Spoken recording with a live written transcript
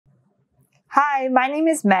Hi, my name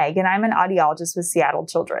is Meg and I'm an audiologist with Seattle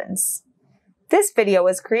Children's. This video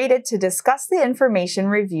was created to discuss the information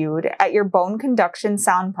reviewed at your Bone Conduction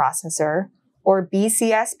Sound Processor, or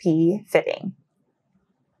BCSP, fitting.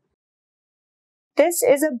 This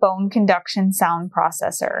is a Bone Conduction Sound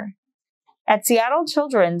Processor. At Seattle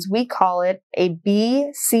Children's, we call it a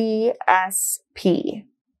BCSP.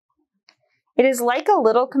 It is like a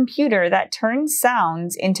little computer that turns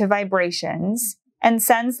sounds into vibrations and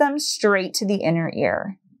sends them straight to the inner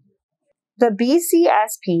ear. The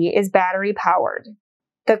BCSP is battery powered.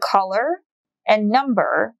 The color and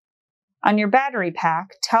number on your battery pack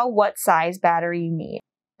tell what size battery you need.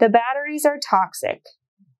 The batteries are toxic.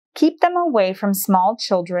 Keep them away from small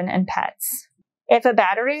children and pets. If a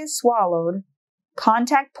battery is swallowed,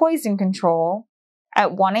 contact Poison Control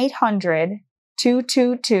at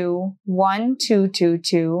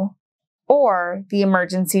 1-800-222-1222 or the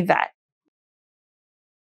emergency vet.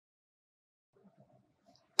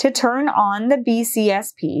 To turn on the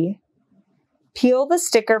BCSP, peel the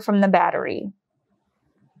sticker from the battery.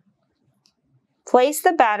 Place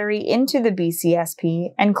the battery into the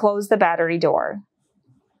BCSP and close the battery door.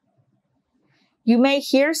 You may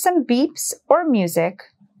hear some beeps or music,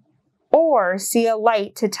 or see a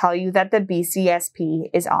light to tell you that the BCSP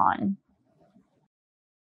is on.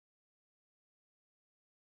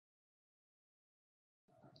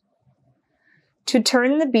 To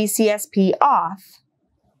turn the BCSP off,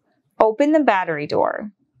 open the battery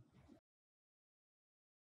door.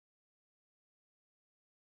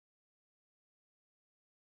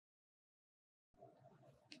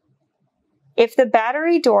 If the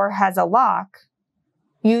battery door has a lock,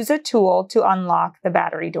 use a tool to unlock the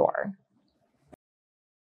battery door.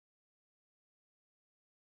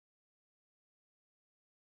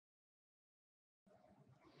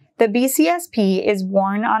 The BCSP is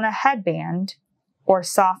worn on a headband or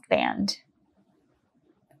soft band.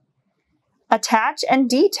 Attach and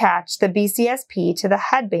detach the BCSP to the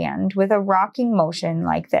headband with a rocking motion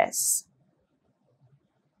like this.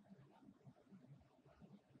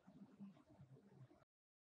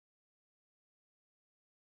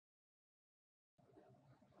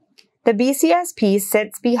 The BCSP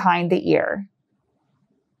sits behind the ear.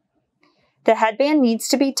 The headband needs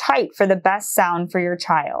to be tight for the best sound for your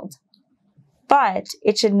child, but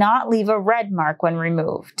it should not leave a red mark when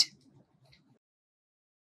removed.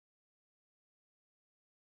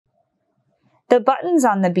 The buttons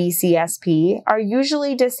on the BCSP are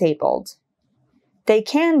usually disabled. They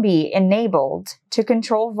can be enabled to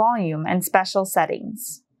control volume and special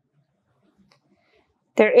settings.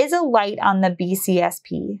 There is a light on the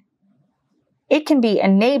BCSP. It can be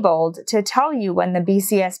enabled to tell you when the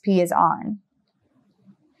BCSP is on.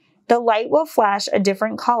 The light will flash a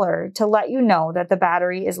different color to let you know that the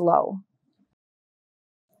battery is low.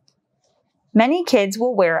 Many kids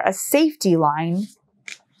will wear a safety line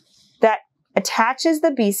that attaches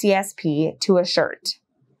the BCSP to a shirt.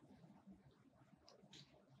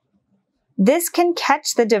 This can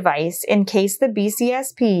catch the device in case the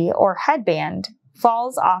BCSP or headband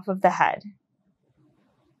falls off of the head.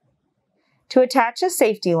 To attach a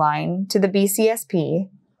safety line to the BCSP,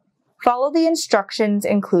 follow the instructions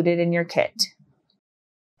included in your kit.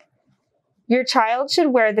 Your child should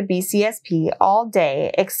wear the BCSP all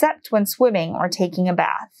day except when swimming or taking a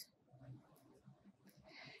bath.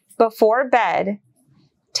 Before bed,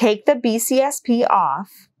 take the BCSP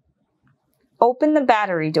off, open the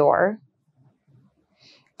battery door,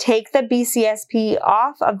 take the BCSP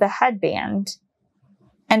off of the headband,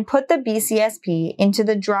 and put the BCSP into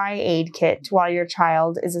the dry aid kit while your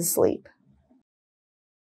child is asleep.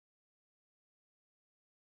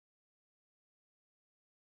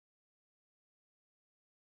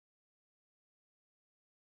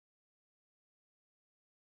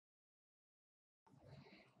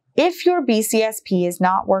 If your BCSP is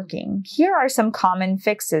not working, here are some common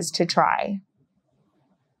fixes to try.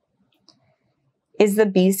 Is the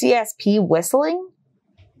BCSP whistling?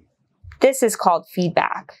 This is called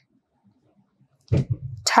feedback.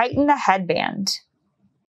 Tighten the headband.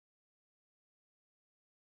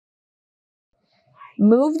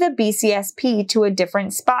 Move the BCSP to a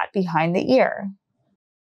different spot behind the ear.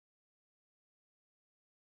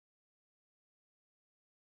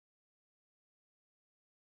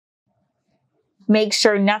 Make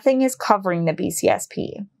sure nothing is covering the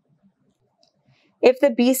BCSP. If the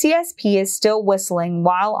BCSP is still whistling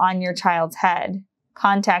while on your child's head,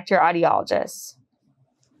 contact your audiologist.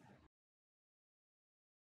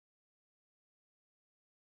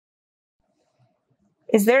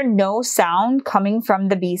 Is there no sound coming from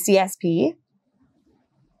the BCSP?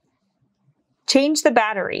 Change the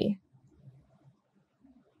battery.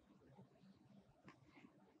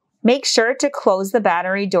 Make sure to close the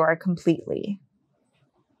battery door completely.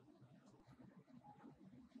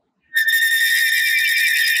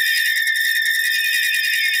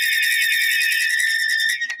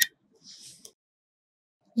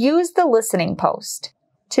 Use the listening post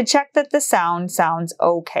to check that the sound sounds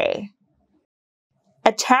okay.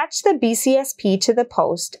 Attach the BCSP to the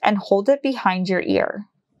post and hold it behind your ear.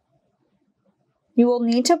 You will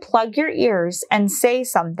need to plug your ears and say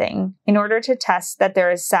something in order to test that there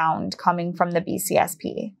is sound coming from the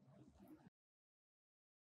BCSP.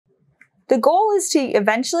 The goal is to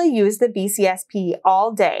eventually use the BCSP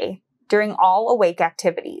all day during all awake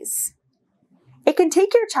activities. It can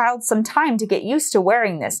take your child some time to get used to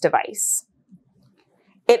wearing this device.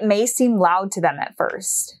 It may seem loud to them at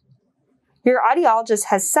first. Your audiologist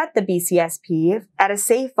has set the BCSP at a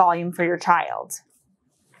safe volume for your child.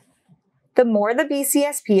 The more the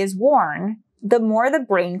BCSP is worn, the more the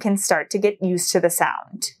brain can start to get used to the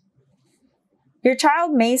sound. Your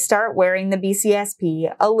child may start wearing the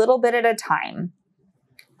BCSP a little bit at a time,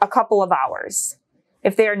 a couple of hours,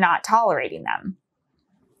 if they are not tolerating them.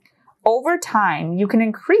 Over time, you can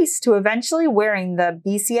increase to eventually wearing the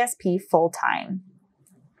BCSP full-time.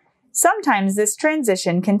 Sometimes this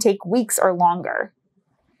transition can take weeks or longer.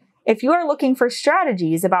 If you are looking for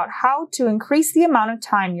strategies about how to increase the amount of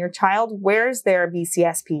time your child wears their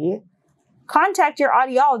BCSP, contact your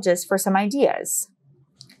audiologist for some ideas.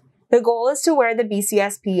 The goal is to wear the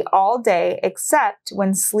BCSP all day except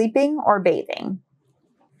when sleeping or bathing.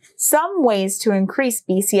 Some ways to increase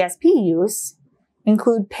BCSP use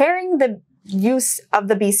include pairing the use of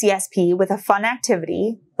the BCSP with a fun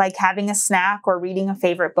activity, like having a snack or reading a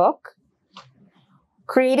favorite book,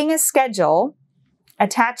 creating a schedule,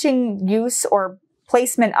 attaching use or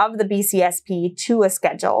placement of the BCSP to a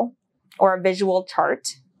schedule or a visual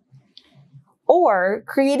chart, or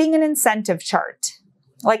creating an incentive chart,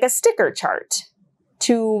 like a sticker chart,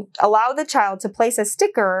 to allow the child to place a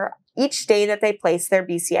sticker each day that they place their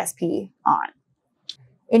BCSP on.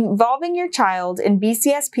 Involving your child in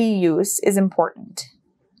BCSP use is important.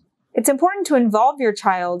 It's important to involve your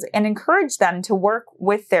child and encourage them to work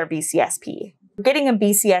with their BCSP. Getting a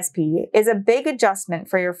BCSP is a big adjustment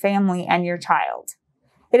for your family and your child.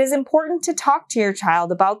 It is important to talk to your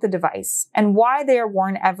child about the device and why they are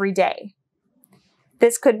worn every day.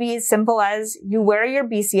 This could be as simple as you wear your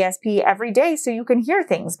BCSP every day so you can hear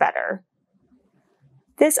things better.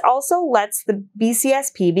 This also lets the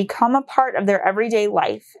BCSP become a part of their everyday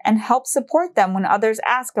life and helps support them when others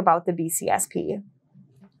ask about the BCSP.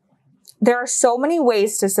 There are so many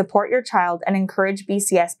ways to support your child and encourage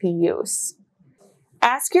BCSP use.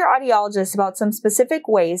 Ask your audiologist about some specific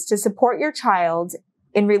ways to support your child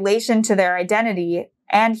in relation to their identity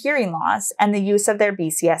and hearing loss and the use of their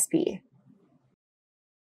BCSP.